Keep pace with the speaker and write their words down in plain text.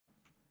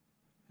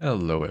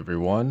Hello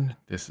everyone,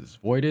 this is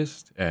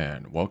Voidist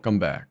and welcome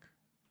back.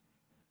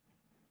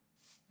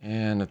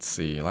 And let's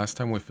see, last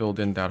time we filled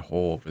in that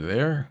hole over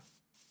there.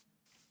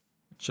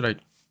 How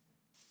did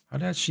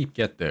that sheep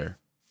get there?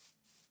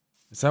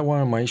 Is that one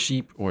of my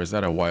sheep or is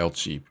that a wild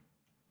sheep?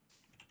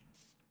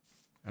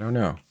 I don't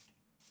know.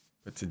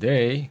 But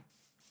today,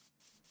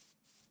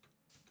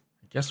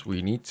 I guess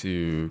we need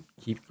to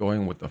keep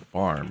going with the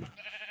farm.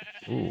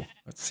 Ooh,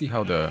 let's see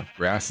how the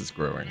grass is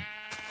growing.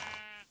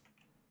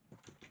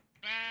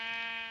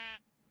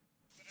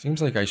 Seems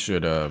like I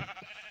should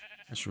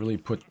really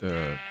put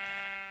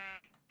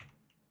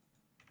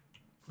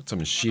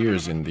some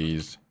shears in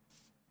these.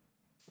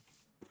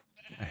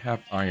 I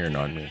have iron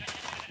on me,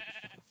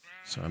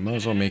 so I might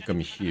as well make them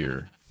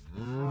here.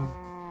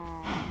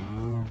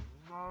 Oh,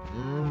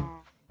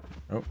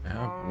 I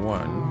have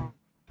one.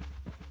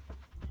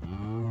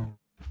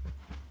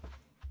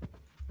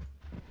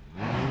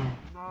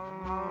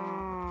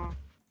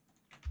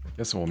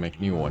 Guess we'll make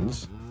new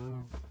ones.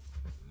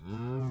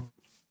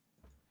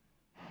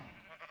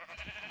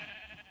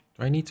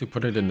 Do I need to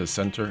put it in the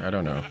center? I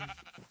don't know.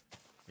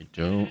 I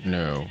don't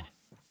know.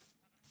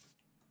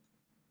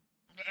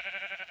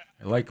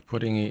 I like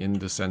putting it in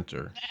the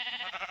center.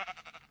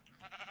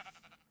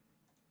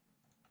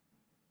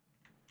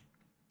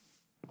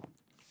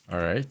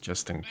 Alright,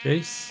 just in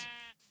case.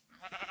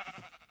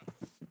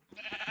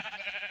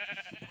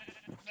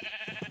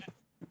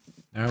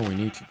 Now we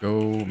need to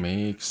go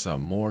make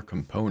some more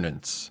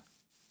components.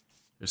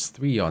 There's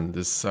 3 on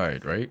this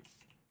side, right?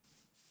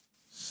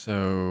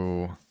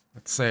 So,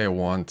 let's say I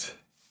want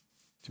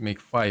to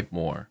make 5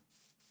 more.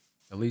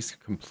 At least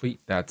complete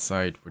that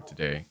side for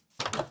today.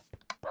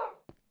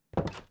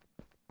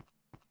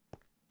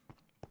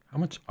 How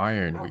much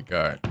iron we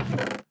got?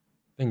 I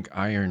think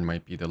iron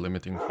might be the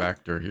limiting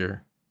factor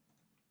here.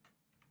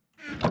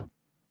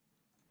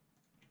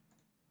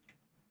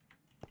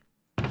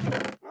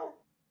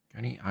 Got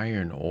any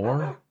iron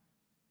ore?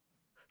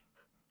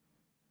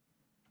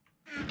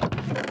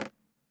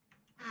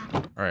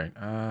 Alright,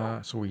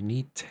 so we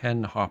need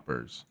 10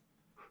 hoppers.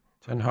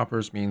 10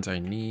 hoppers means I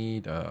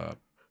need a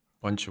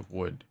bunch of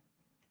wood.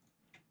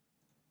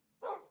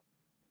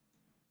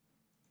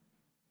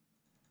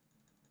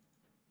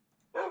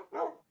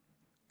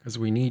 Because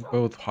we need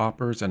both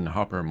hoppers and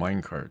hopper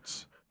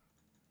minecarts.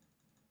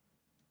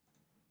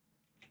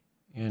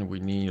 And we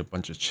need a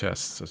bunch of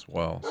chests as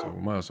well, so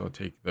we might as well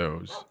take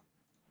those.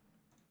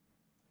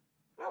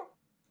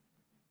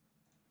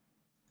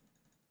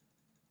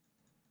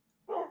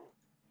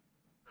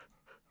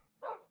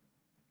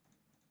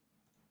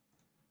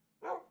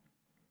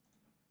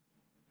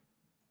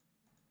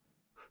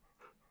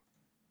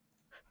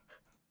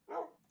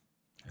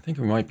 I think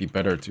it might be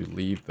better to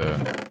leave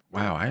the...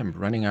 Wow, I am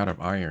running out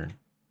of iron.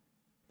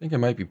 I think it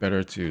might be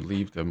better to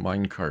leave the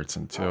minecarts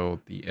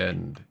until the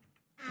end.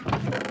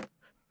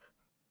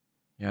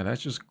 Yeah,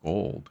 that's just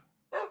gold.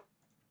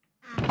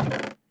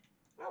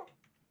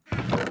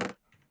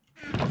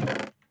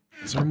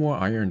 Is there more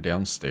iron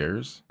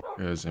downstairs?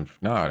 Because if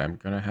not, I'm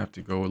gonna have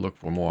to go look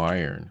for more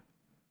iron.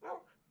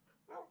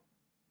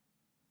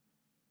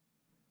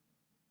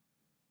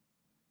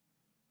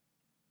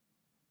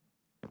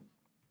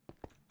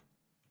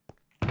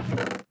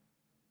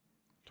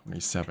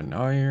 $27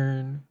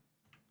 iron.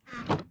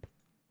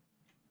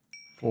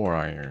 4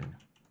 iron.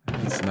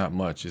 That's not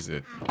much, is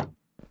it? You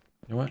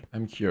know what?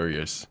 I'm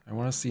curious. I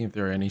want to see if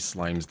there are any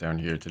slimes down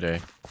here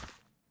today.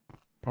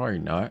 Probably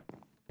not.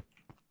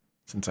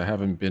 Since I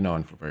haven't been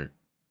on for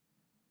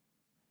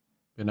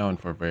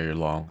very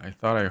long. I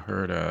thought I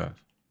heard a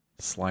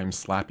slime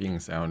slapping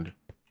sound.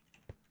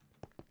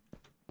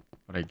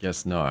 But I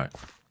guess not.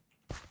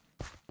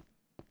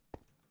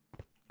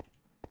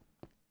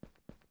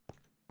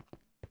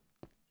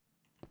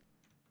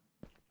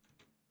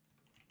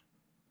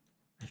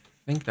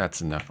 I think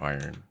that's enough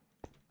iron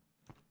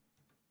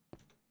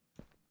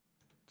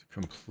to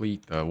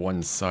complete the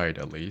one side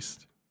at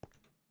least.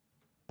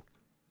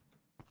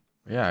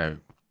 Yeah.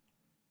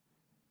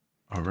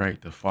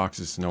 Alright, the fox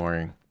is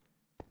snoring.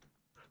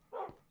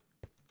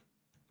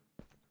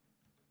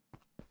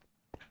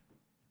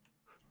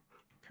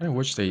 Kind of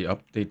wish they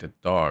update the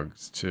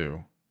dogs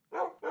too.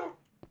 I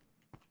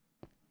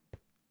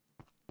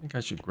think I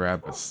should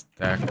grab a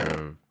stack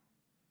of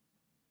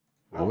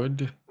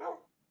wood.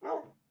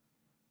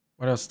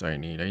 What else do I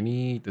need? I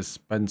need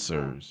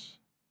dispensers.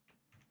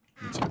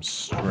 Need some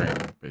string,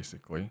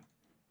 basically.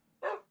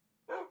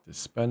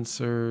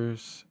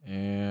 Dispensers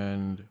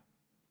and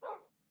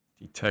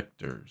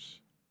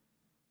detectors.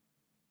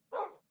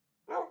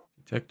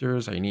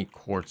 Detectors, I need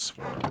quartz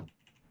for, I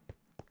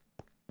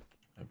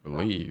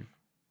believe.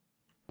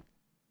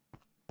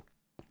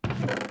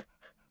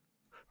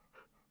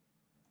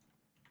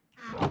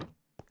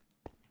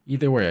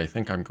 Either way, I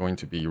think I'm going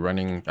to be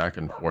running back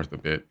and forth a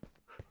bit.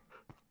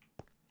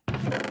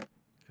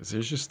 Because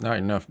there's just not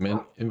enough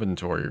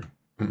inventory,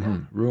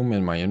 room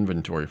in my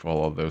inventory for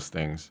all of those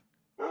things.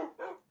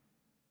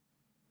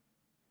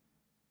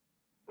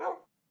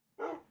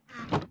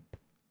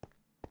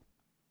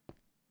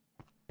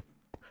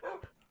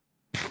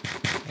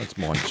 Let's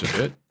munch a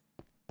bit.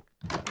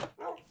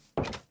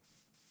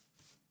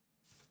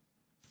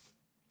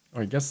 Oh,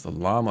 I guess the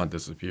llama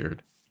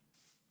disappeared.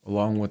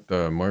 Along with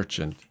the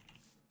merchant.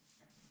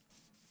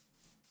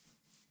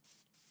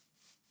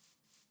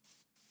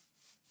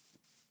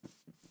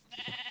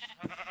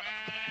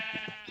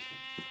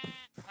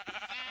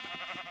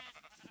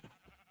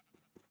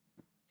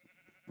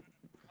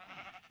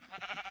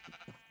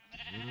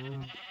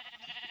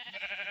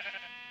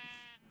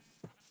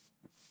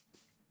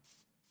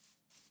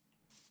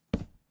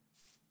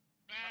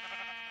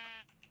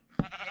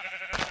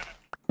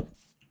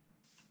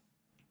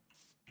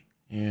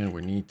 And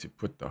we need to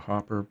put the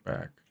hopper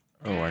back.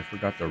 Oh, I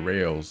forgot the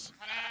rails.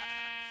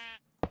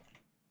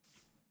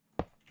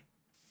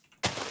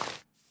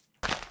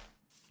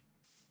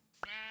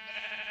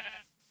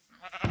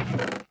 I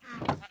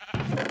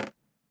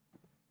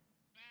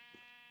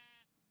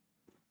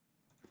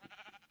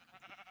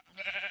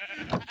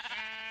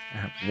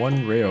have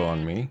one rail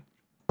on me.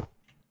 So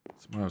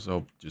might as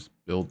well just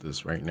build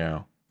this right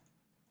now.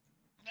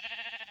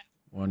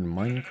 One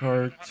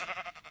minecart.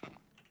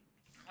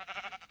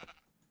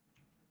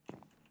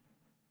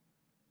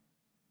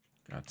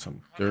 Got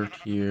some dirt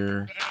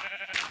here.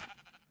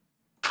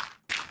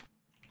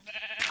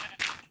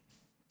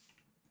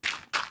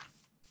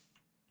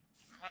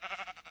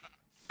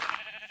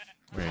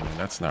 Wait, no,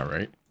 that's not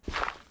right.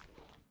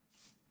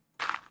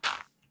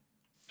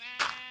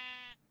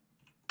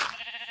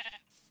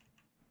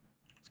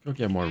 Let's go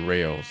get more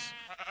rails.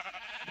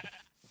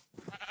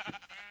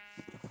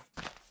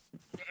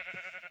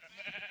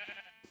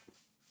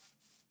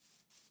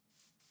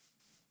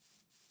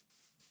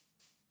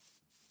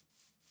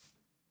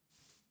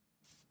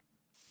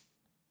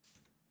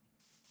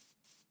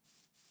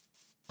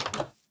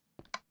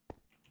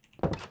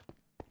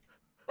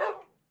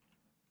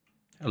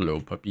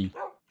 Hello, puppy.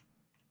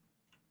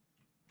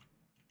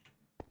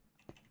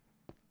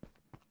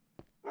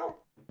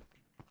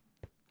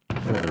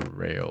 Where are the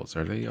rails?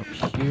 Are they up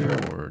here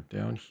or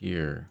down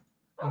here?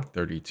 I think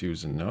 32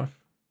 is enough.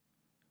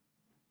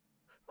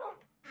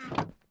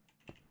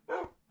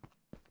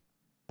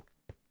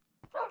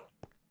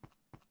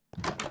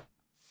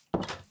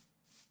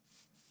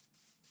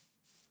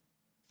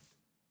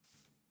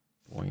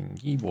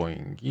 Boingy,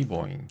 boingy,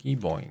 boingy,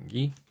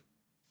 boingy.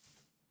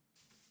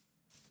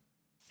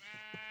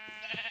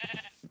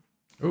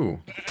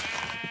 Ooh.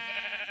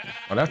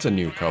 Oh, that's a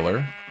new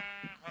color.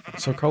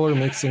 So color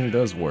mixing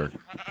does work.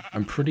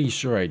 I'm pretty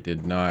sure I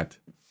did not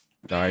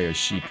dye a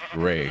sheep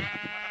gray.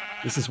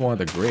 This is one of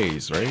the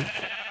grays, right?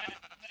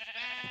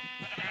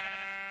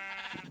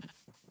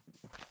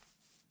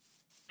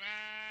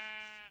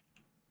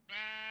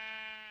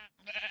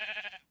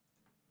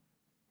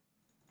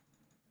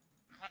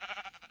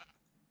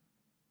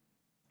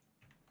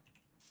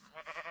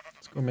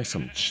 Let's go make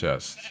some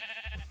chests.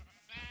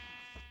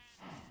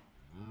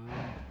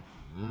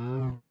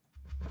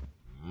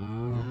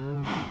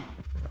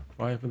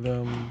 5 of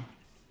them.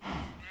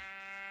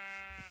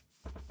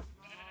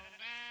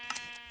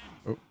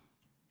 Oh.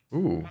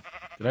 Ooh.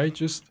 Did I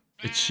just...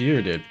 It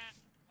sheared it.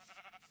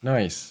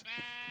 Nice.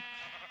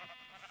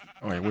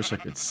 Oh, I wish I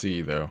could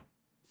see, though.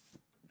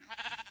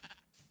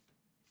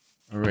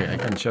 Alright, I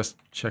can just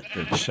check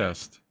the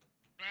chest.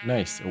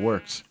 Nice, it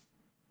works.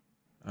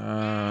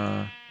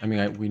 I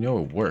mean, we know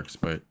it works,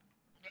 but...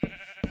 I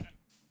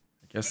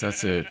guess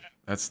that's it.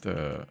 That's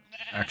the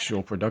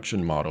actual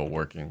production model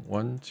working.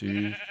 1,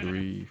 2,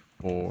 3,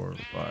 4,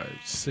 5,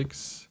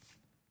 6.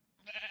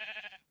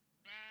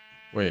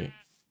 Wait.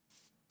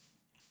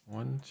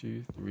 1,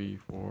 2, 3,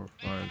 4,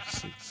 5,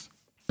 6,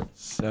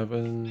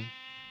 7.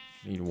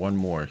 Need one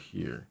more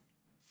here.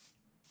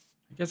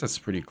 I guess that's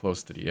pretty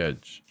close to the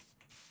edge.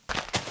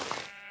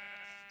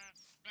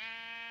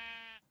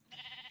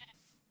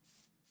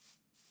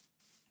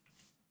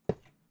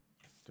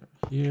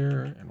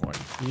 Here and one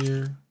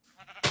here.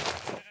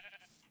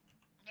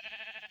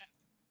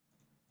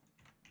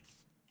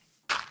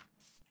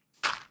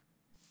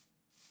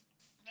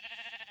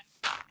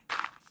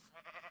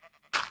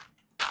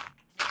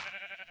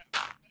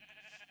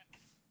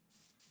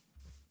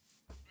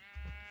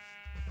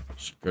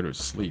 Should go to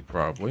sleep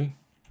probably.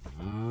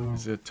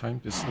 Is it time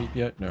to sleep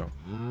yet? No.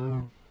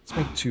 Let's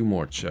make 2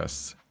 more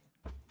chests.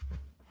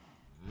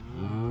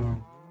 I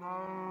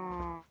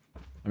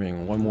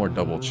mean, 1 more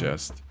double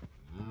chest.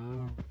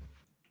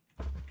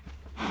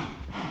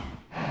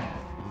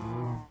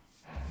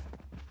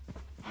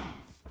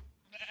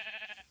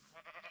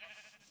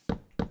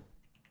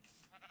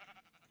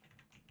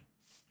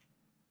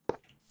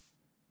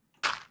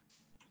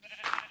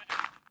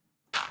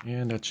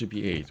 And that should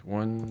be 8.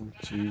 1,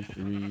 2,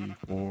 3,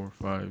 4,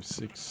 5,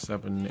 6,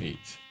 7, 8.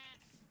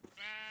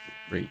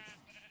 Great.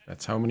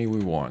 That's how many we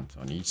want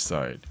on each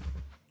side.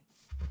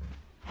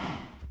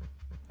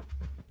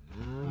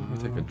 Let me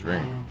take a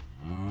drink.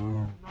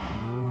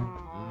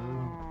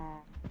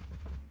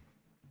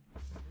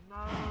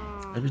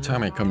 Every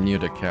time I come near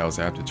the cows,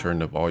 I have to turn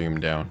the volume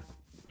down.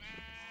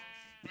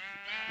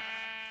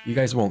 You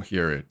guys won't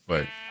hear it,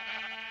 but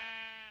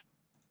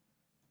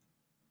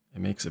It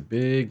makes a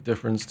big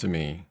difference to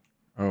me.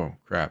 Oh,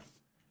 crap.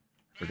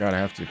 Forgot I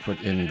have to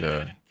put in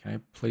the... Can I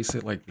place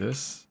it like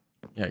this?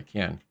 Yeah, I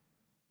can.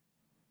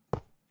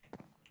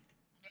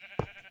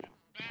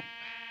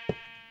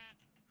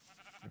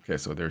 Okay,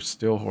 so they're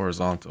still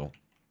horizontal.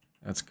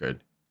 That's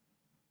good.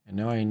 And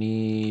now I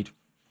need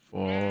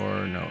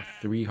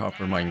 3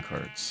 hopper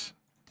minecarts.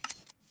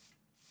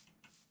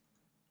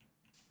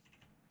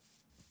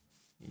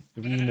 Need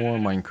 3 more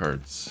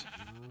minecarts.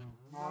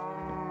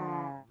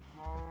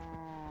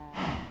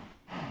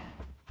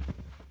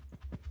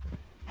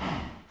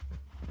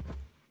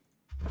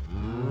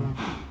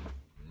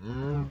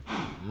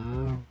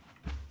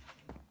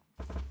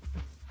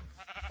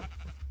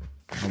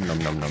 Nom nom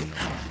nom nom nom.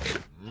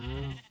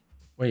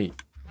 Wait,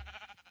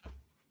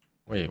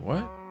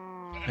 what?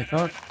 I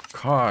thought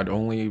COD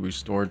only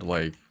restored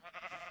like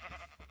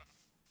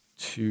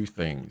 2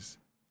 things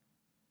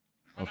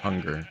of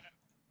hunger.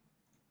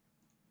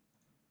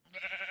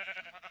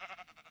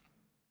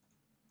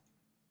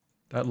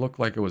 That looked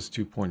like it was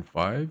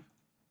 2.5.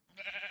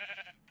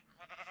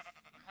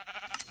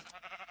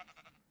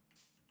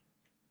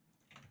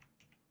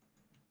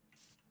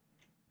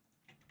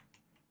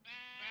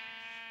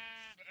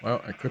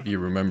 Well, I could be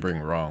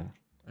remembering wrong.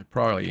 I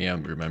probably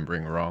am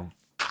remembering wrong.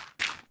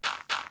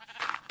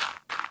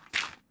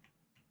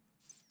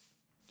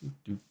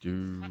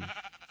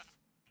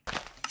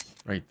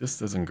 Right, this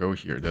doesn't go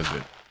here, does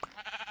it?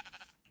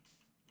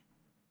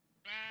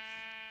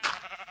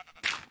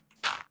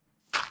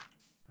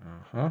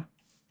 Uh-huh.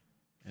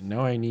 And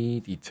now I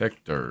need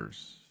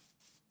detectors.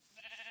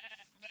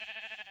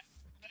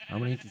 How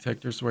many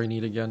detectors do I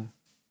need again?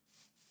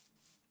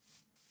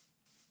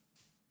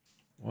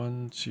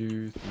 1,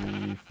 2,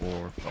 3,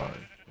 4, 5.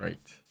 Right.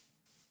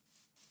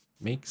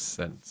 Makes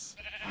sense.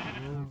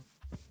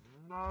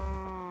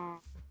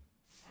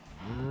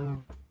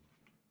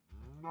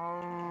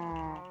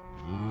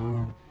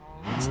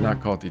 It's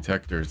not called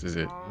detectors, is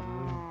it?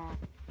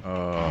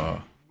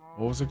 What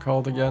was it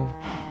called again?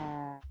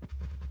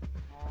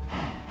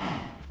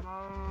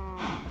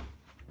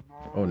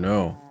 Oh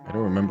no, I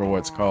don't remember what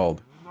it's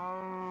called.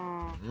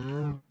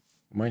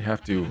 Might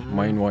have to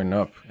mine one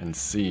up and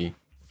see.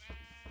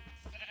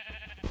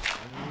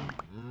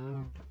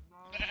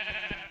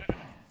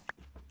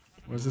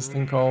 What's this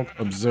thing called?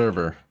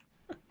 Observer.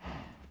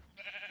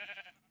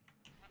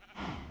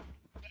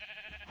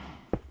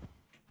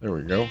 There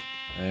we go.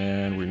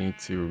 And we need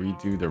to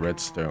redo the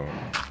redstone.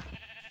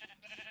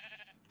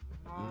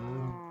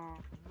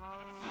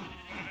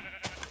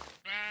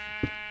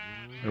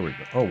 There we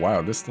go. Oh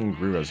wow, this thing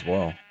grew as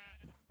well.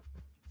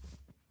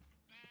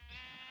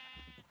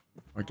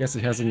 I guess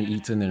it hasn't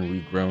eaten and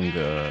regrown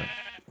the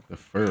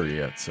fur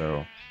yet,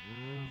 so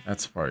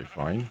that's probably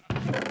fine.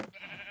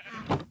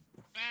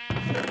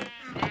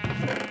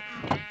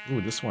 Ooh,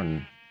 this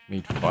one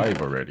made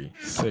 5 already.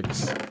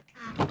 6.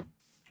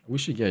 We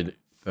should get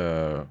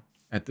the...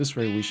 At this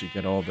rate, we should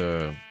get all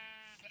the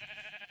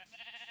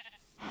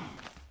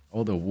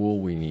wool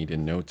we need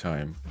in no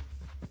time.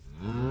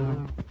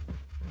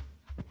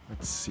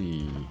 Let's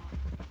see.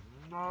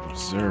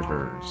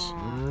 Observers.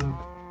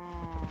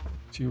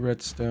 2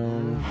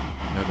 redstone,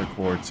 nether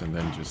quartz, and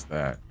then just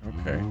that.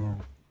 Okay.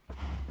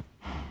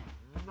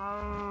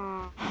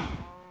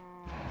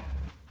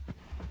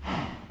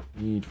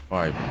 Need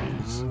 5 of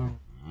these.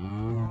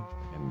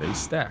 And they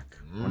stack.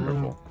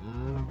 Wonderful.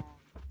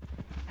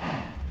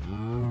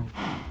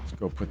 Let's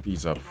go put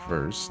these up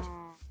first.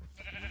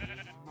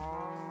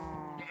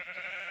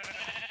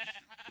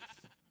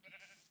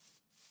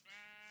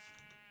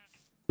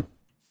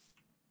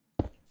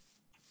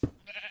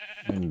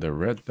 And the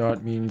red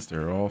dot means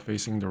they're all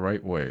facing the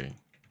right way.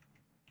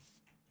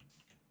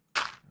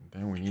 And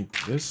then we need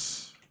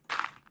this.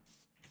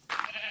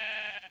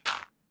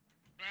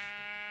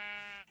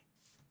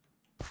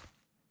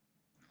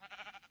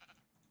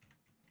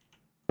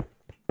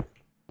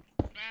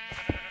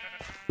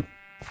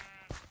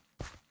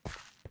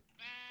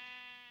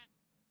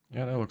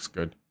 Yeah, that looks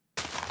good.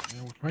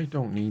 Yeah, we probably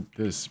don't need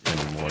this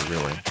anymore,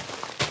 really.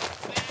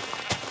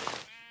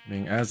 I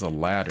mean, as a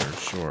ladder,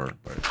 sure,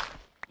 but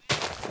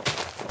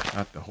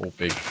not the whole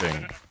big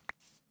thing.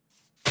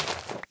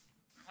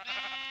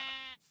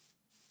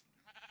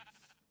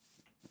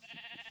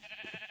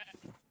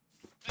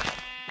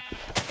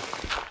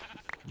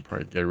 I'll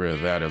probably get rid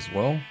of that as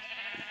well.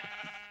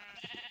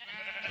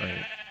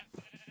 Right.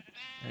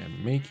 I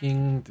am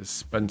making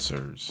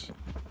dispensers.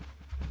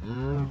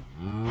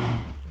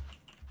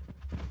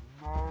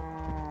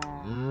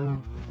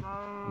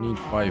 Need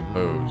 5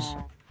 bows.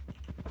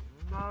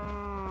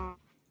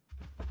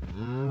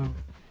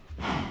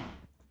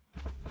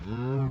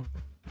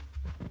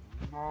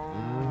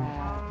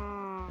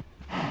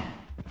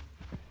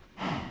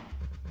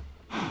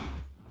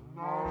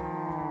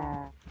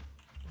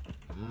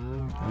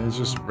 And it's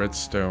just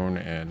redstone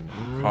and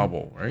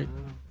cobble, right?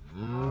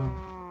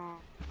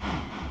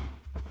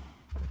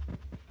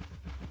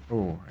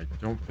 Oh, I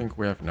don't think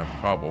we have enough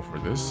cobble for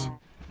this.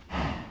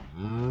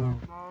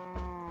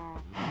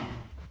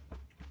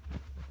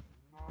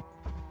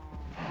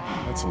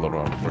 That's a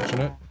little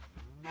unfortunate.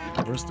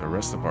 Where's the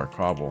rest of our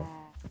cobble?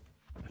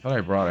 I thought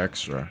I brought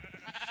extra.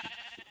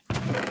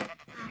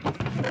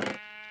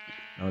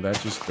 No,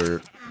 that's just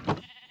dirt.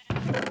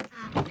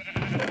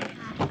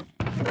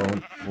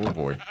 Oh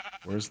boy.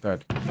 Where's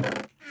that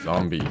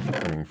zombie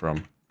coming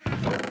from?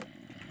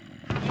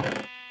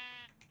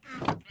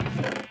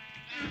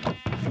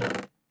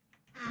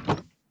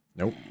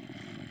 Nope.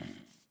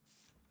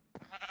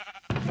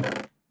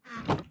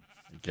 I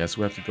guess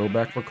we have to go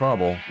back for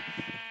cobble.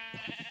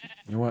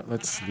 You know what?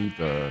 Let's leave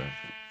the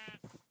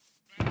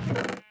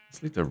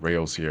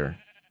rails here.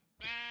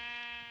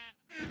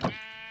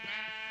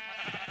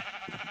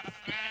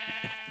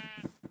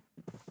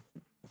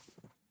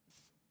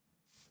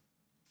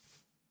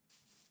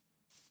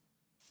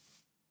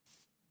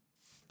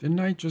 Didn't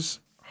I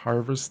just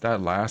harvest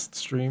that last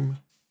stream?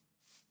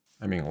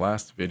 I mean,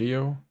 last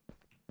video?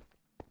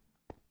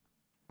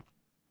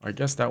 I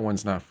guess that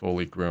one's not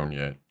fully grown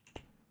yet.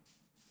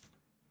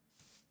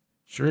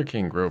 Sure, it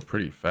can grow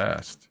pretty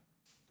fast.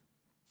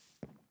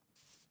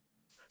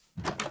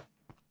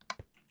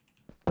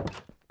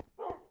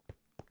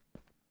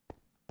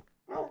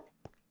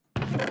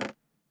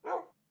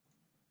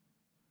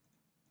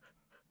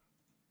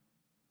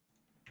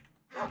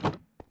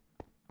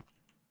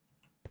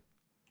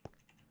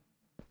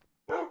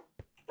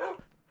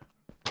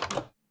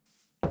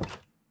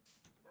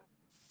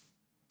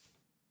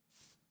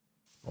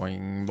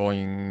 Boing,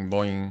 boing,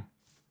 boing.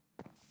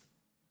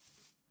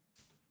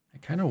 I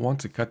kind of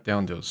want to cut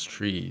down those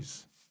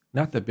trees.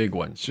 Not the big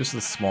ones, just the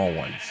small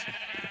ones.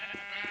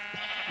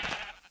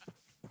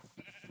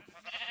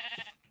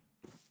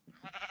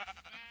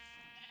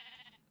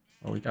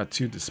 Oh, we got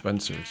 2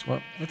 dispensers.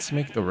 Well, let's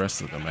make the rest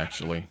of them,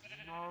 actually.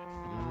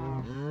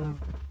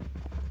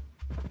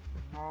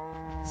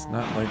 It's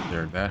not like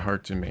they're that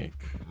hard to make.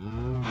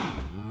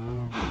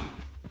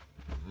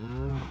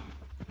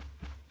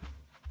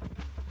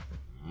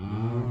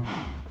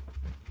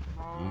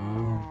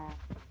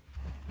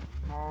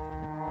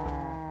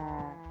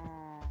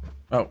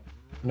 Oh,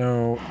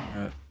 no.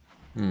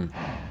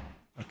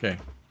 Okay.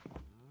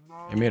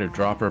 I made a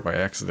dropper by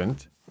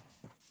accident.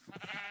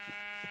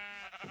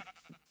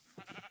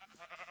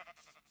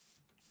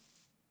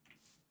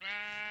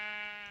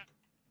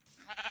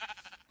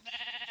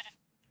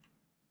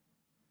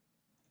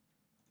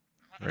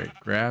 Right,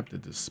 grab the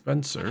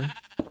dispenser.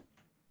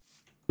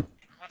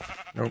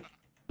 Nope.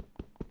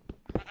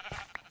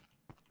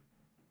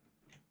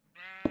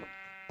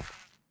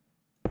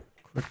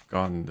 Click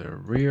on the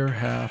rear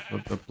half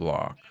of the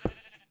block.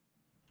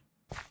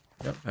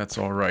 Yep, that's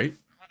all right.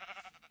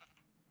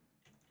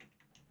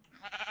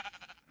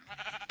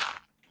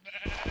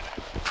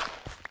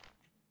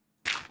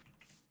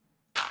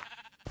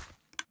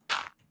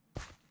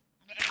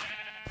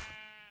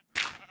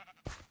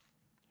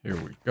 Here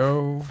we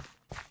go.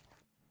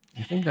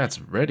 I think that's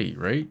ready,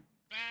 right?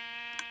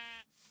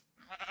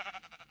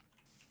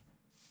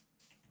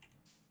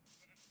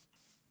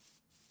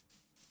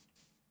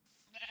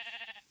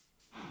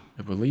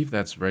 I believe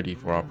that's ready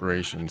for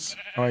operations.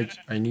 Oh,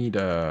 I need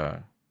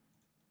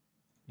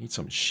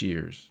some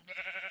shears.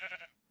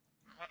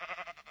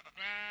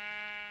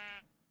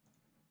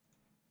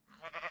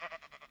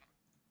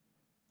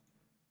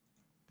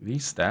 Do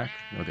these stack?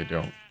 No, they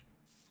don't.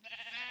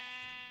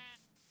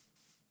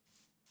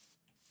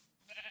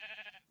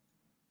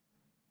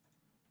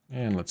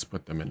 And let's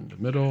put them in the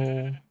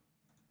middle.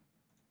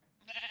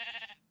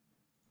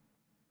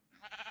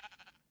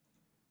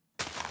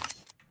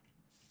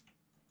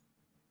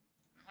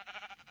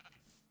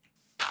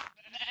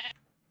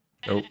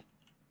 Nope.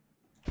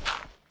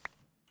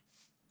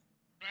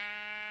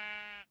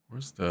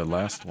 Where's the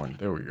last one?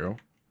 There we go.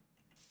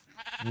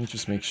 Let me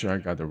just make sure I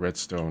got the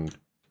redstone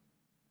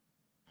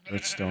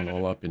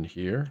all up in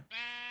here.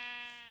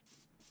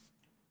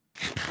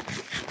 Can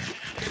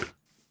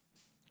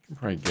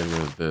probably get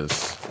rid of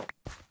this.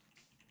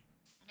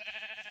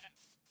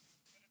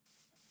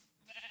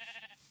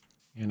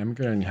 And I'm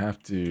going to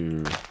have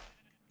to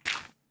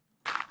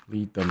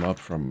lead them up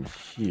from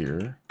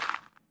here.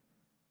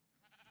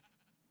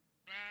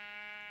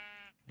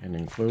 And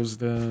enclose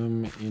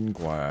them in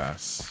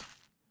glass.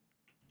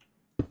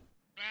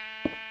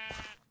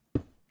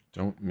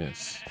 Don't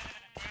miss.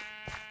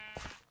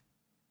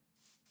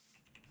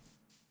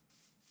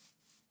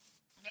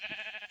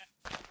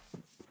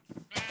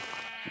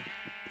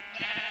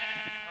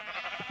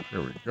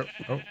 There we go.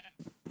 Oh.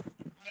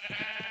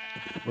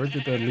 Where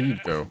did that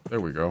lead go? There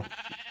we go.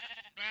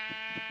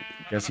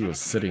 Guess he was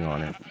sitting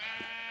on it.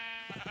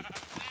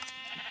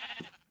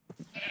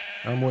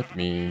 Come with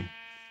me.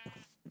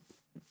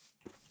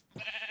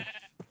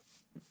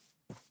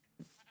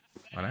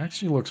 It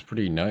actually looks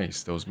pretty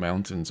nice, those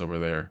mountains over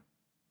there.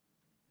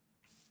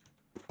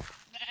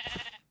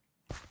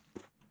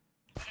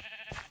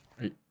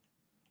 Are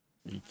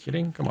you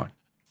kidding? Come on.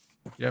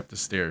 Get up the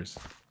stairs.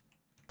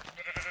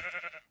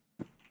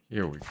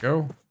 Here we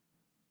go.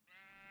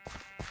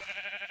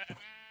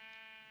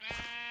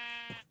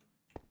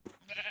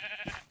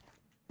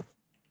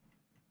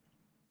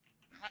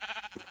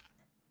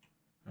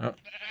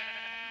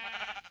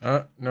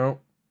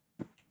 No.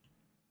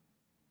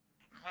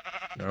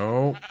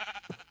 No.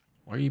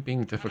 Why are you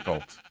being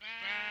difficult?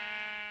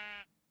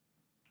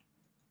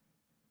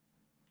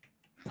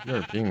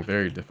 You're being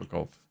very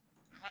difficult.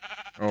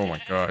 Oh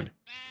my god.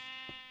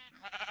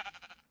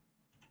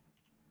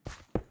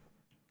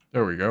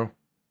 There we go.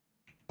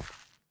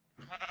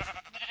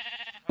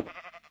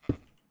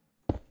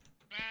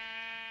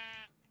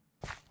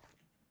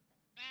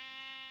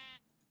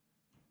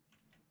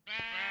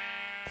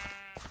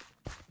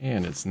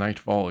 And it's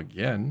nightfall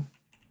again.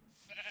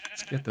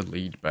 Let's get the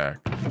lead back.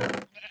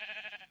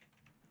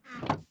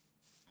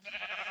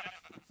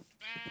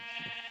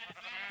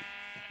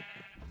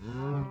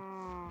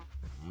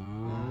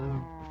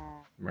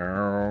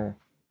 Meow.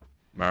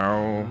 Meow.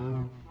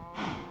 Meow.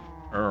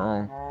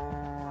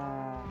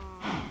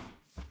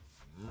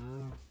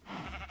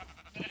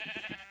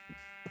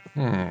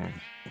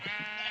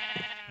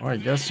 Well, I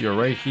guess you're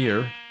right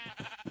here.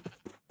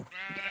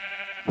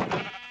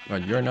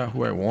 But you're not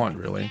who I want,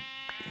 really.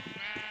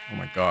 Oh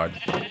my god.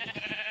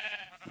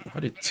 How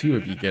did two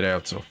of you get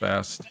out so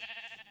fast?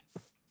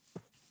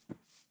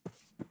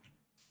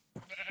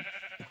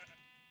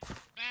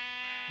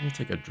 Let me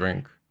take a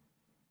drink.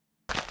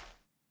 I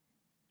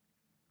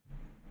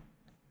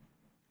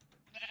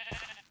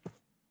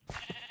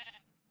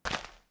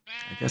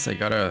guess I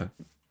gotta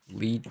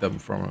lead them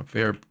from a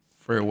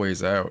fair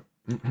ways out.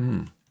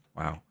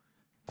 Wow.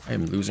 I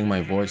am losing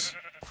my voice.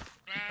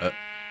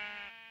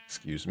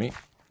 Excuse me.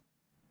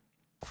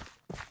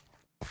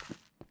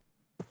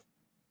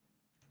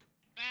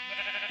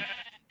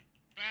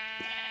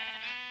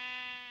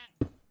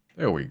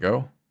 There we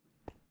go.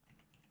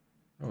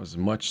 That was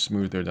much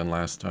smoother than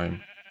last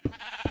time.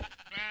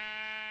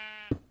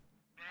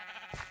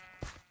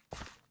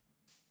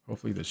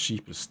 Hopefully the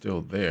sheep is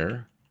still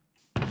there.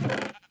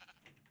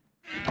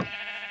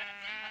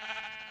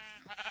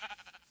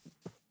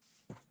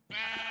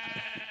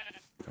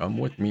 Come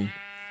with me.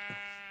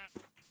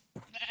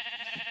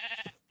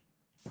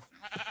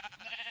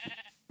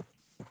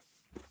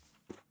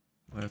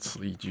 Let's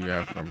lead you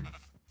out from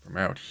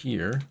out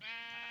here.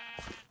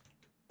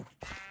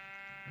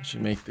 That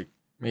should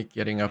make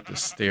getting up the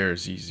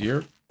stairs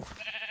easier.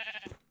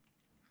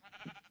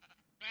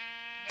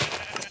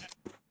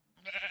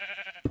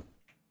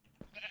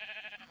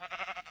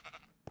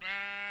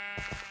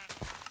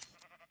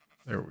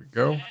 There we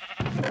go.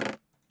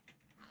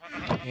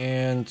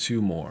 And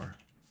two more.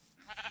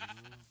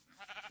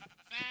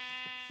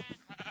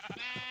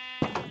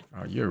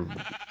 Oh, you're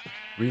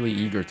really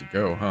eager to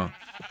go, huh?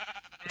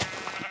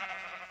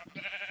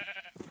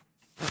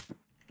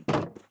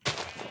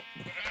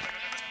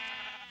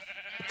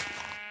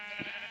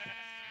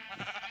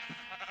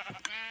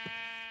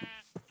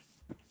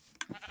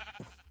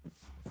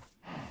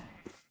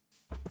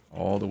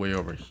 All the way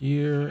over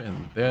here,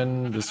 and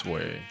then this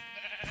way.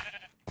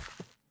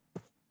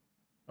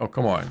 Oh,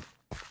 come on.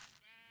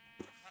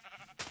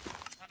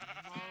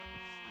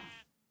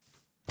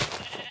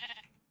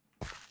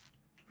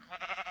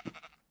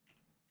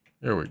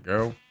 Here we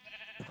go.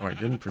 Oh, I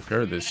didn't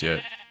prepare this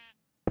yet.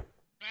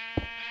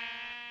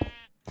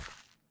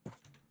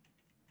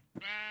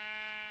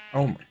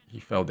 Oh, he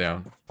fell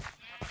down.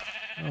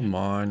 Come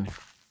on.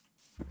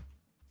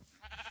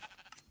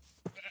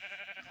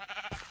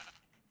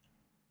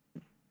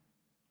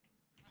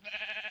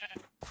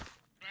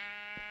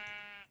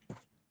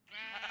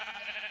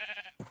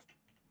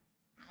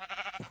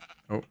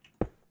 Oh,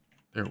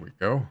 there we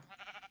go.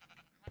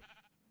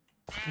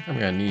 I think I'm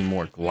gonna need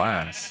more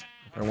glass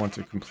if I want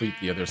to complete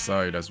the other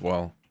side as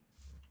well.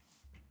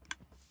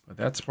 But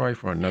that's probably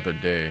for another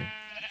day.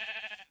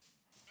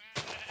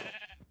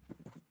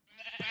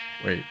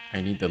 Wait,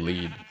 I need the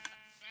lead.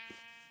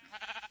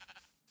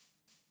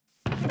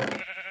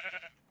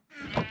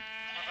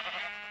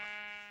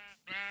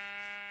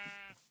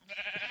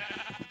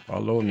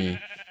 Follow me.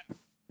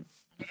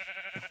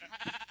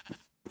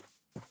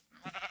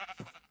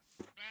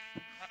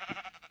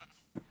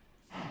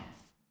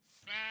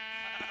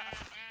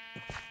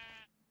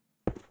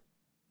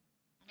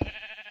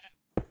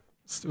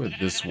 Let's do it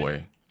this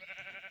way.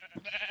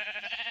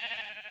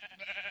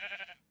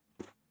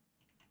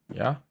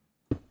 Yeah?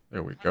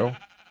 There we go.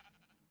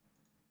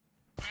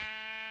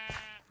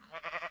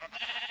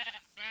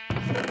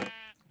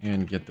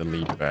 And get the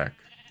lead back.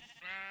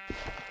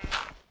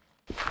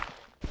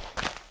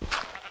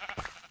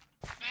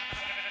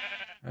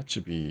 That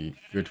should be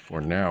good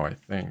for now, I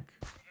think.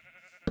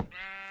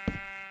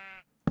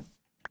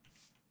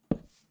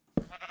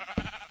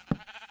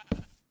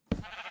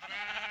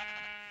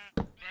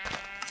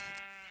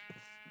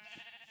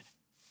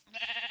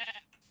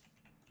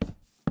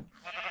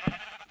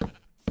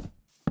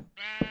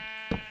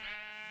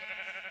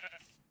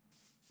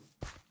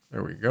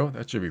 There we go.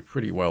 That should be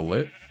pretty well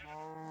lit.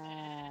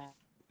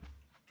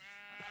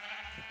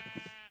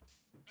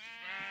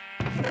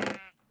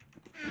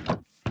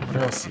 What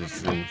else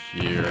is in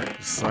here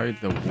beside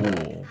the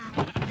wool?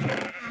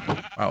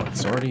 Wow,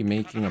 it's already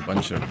making a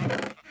bunch of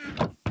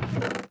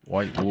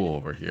white wool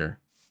over here.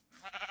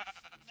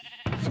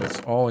 So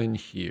it's all in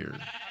here.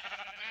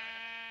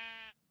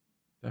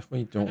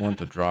 Definitely don't want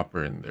the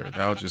dropper in there.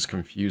 That'll just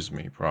confuse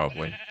me,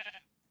 probably.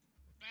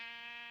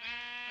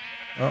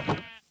 Oh.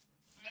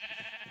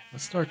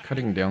 Let's start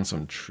cutting down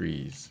some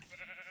trees.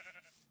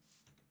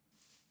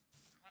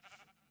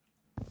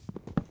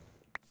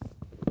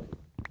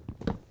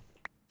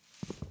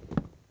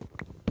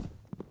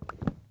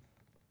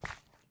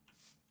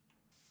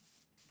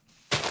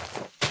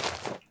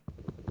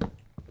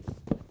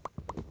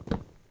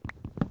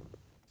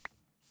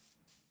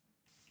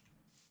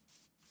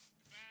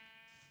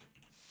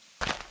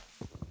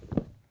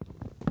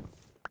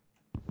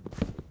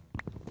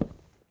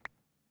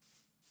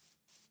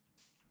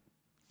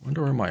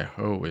 Wonder where my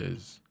hoe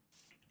is.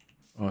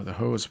 Oh, the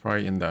hoe is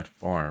probably in that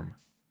farm.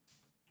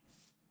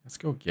 Let's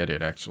go get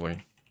it,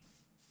 actually.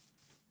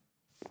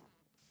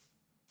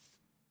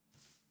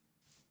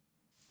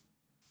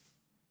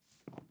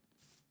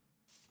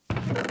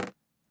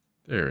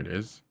 There it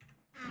is.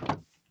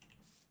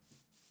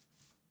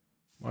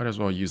 Might as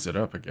well use it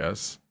up, I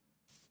guess.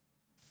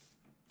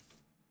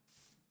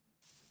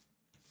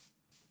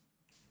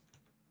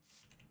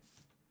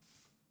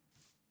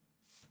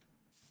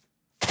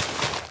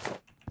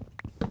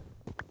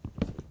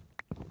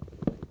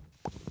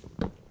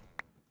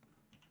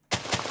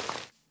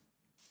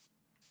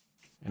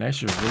 And I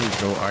should really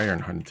go iron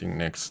hunting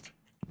next.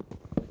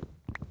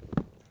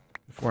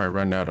 Before I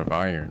run out of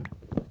iron.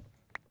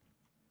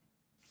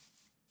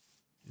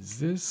 Is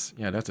this?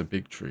 Yeah, that's a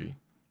big tree.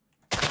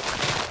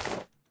 I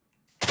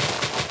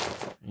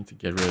need to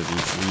get rid of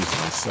these leaves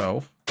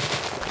myself.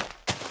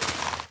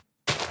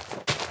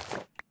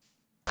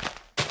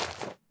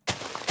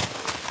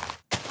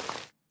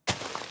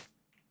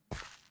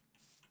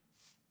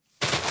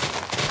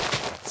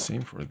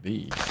 Same for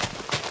these.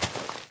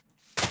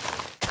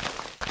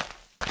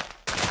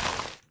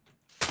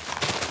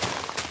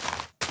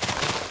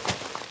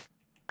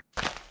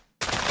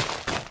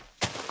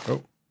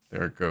 Oh,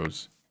 there it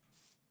goes.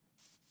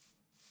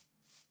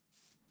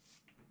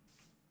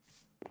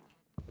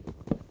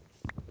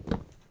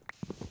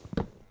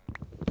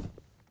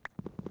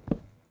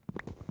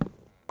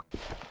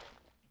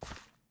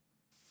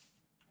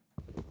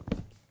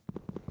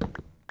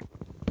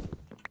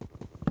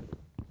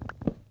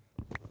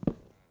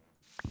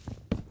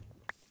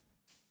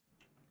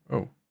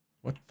 Oh,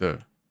 what the?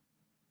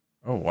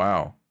 Oh,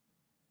 wow.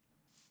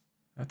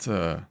 That's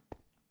a...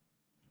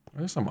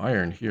 There's some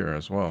iron here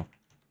as well.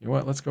 You know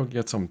what? Let's go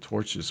get some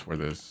torches for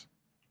this.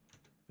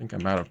 I think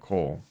I'm out of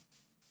coal.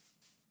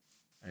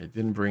 I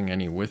didn't bring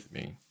any with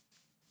me.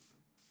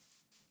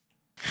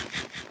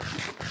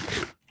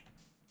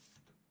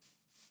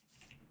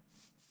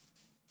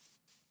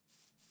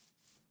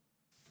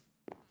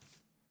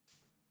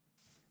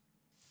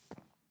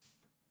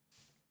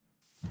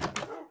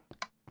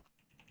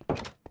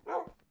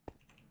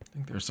 I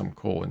think there's some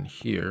coal in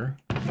here.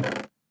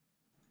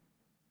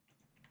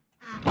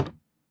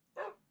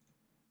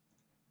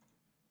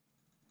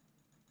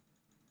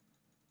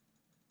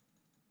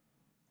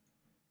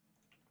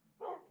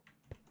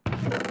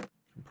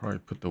 Can probably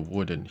put the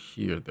wood in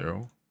here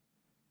though.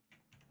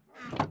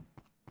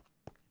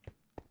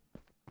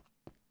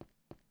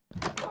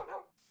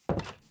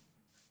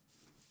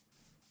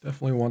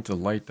 Definitely want to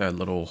light that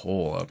little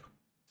hole up.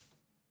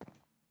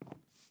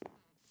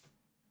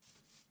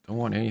 Don't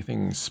want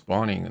anything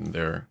spawning in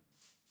there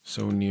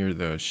so near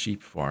the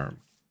sheep farm.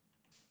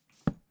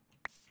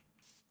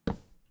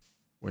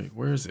 Wait,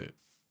 where is it?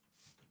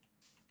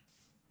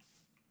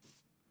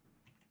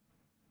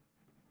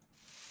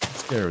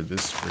 Let's get rid of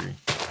this tree.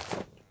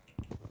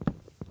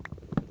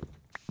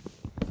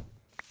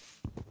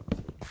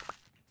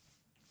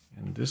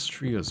 And this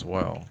tree as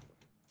well.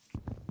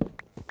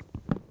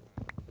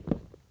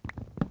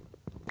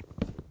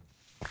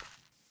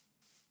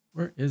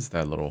 Where is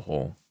that little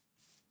hole?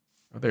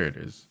 Oh, there it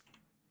is.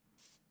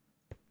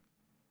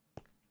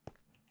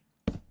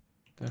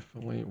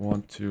 Definitely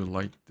want to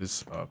light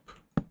this up.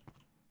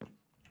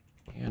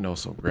 And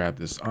also grab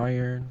this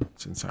iron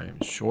since I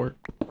am short.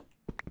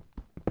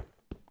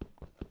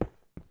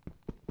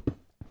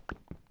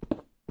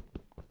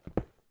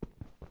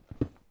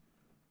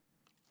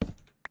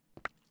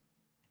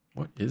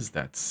 What is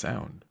that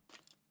sound?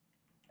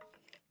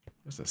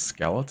 There's a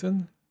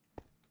skeleton?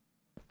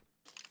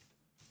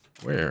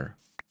 Where?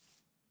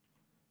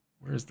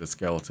 Where's the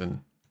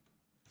skeleton?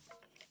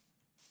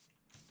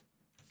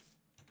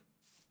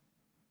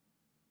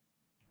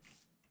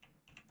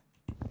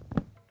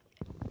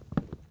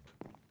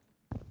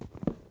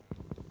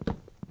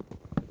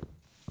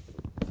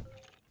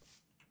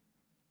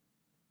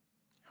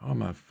 How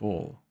am I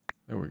full?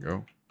 There we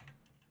go.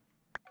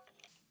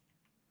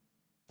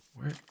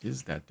 Where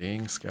is that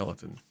dang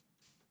skeleton?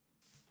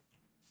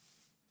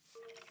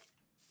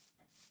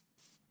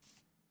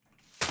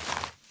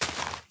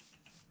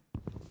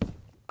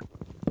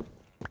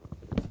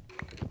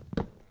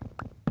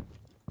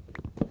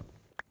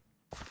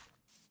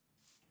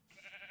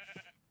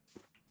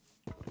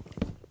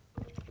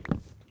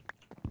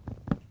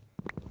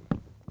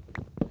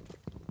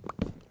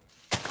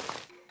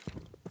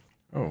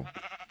 Oh.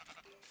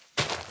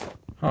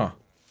 Huh.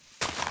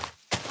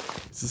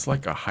 Is this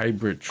like a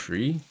hybrid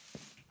tree?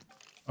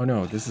 Oh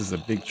no, this is a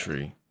big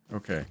tree.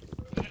 Okay.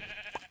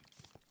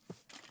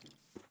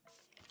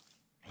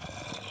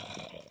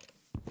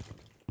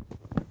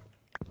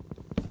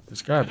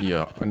 There's gotta be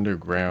an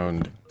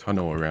underground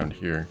tunnel around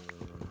here.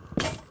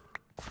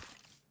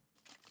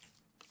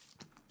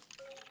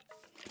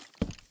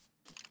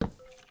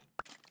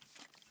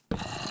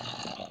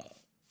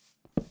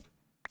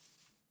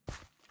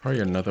 Probably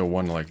another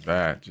one like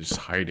that, just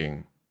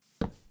hiding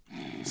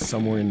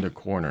somewhere in the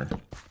corner.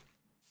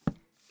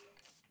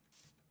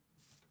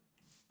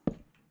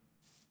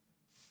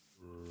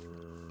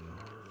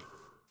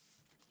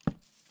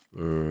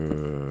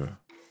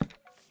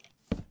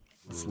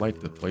 Let's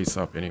light the place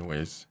up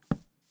anyways.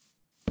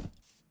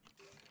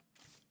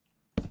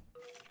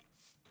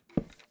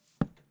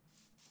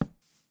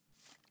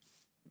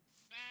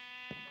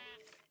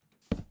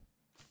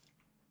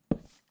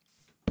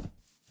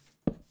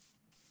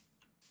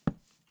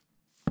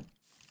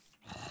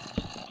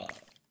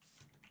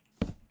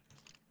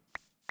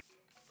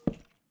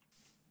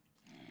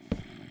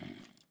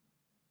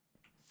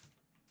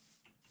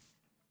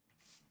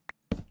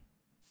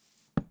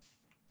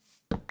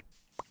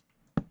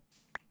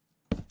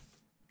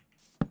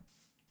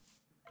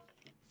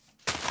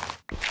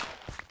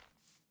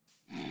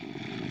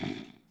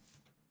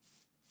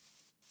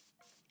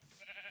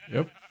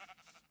 Yep.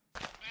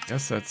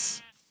 Guess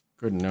that's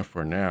good enough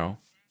for now.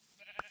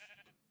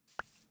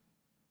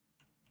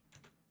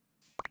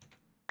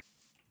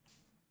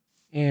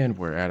 And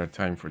we're out of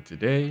time for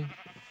today.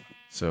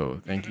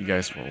 So thank you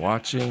guys for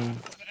watching.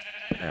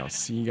 I'll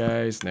see you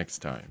guys next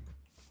time.